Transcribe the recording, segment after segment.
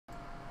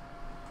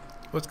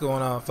What's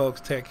going on, folks?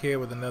 Tech here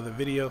with another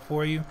video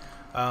for you.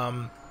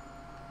 I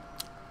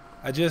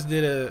just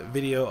did a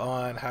video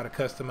on how to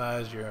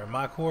customize your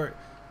my court.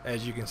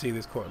 As you can see,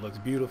 this court looks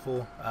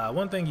beautiful.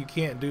 One thing you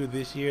can't do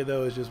this year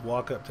though is just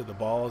walk up to the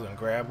balls and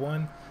grab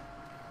one.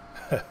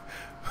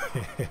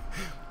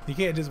 You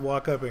can't just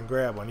walk up and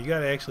grab one. You got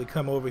to actually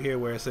come over here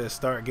where it says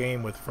start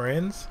game with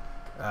friends,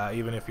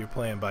 even if you're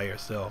playing by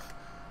yourself.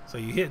 So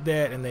you hit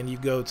that and then you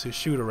go to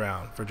shoot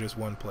around for just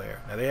one player.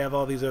 Now they have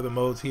all these other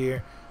modes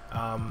here.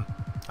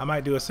 I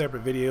might do a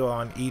separate video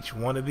on each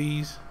one of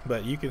these,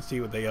 but you can see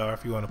what they are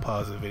if you want to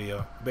pause the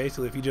video.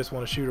 Basically, if you just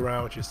want to shoot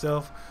around with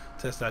yourself,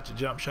 test out your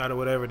jump shot or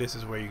whatever, this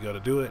is where you go to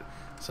do it.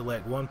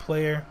 Select one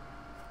player.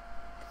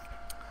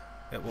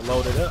 It will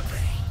load it up,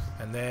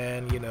 and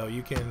then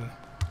you can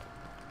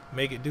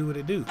make it do what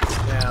it do.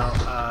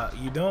 Now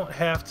you don't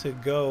have to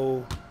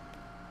go.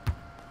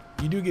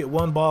 You do get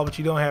one ball, but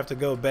you don't have to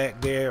go back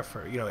there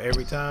for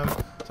every time.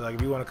 So like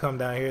if you want to come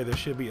down here, there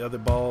should be other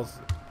balls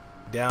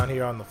down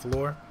here on the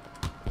floor.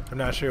 I'm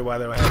not sure why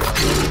they don't have all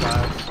those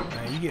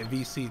fives. You get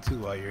VC too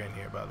while you're in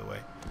here, by the way.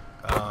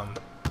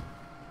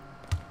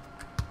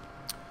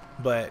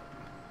 But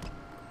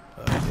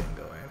it didn't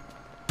go in.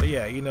 But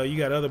yeah, you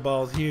got other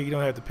balls here. You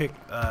don't have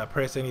to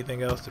press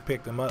anything else to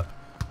pick them up.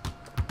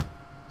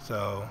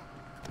 So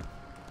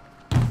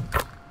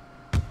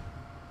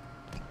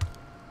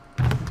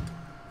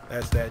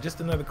that's that. Just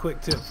another quick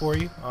tip for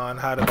you on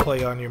how to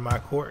play on your my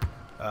court.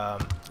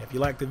 If you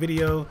like the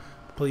video,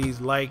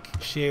 please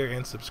like, share,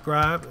 and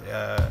subscribe.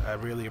 I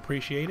really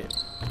appreciate it.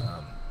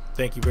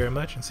 Thank you very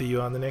much, and see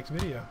you on the next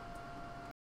video.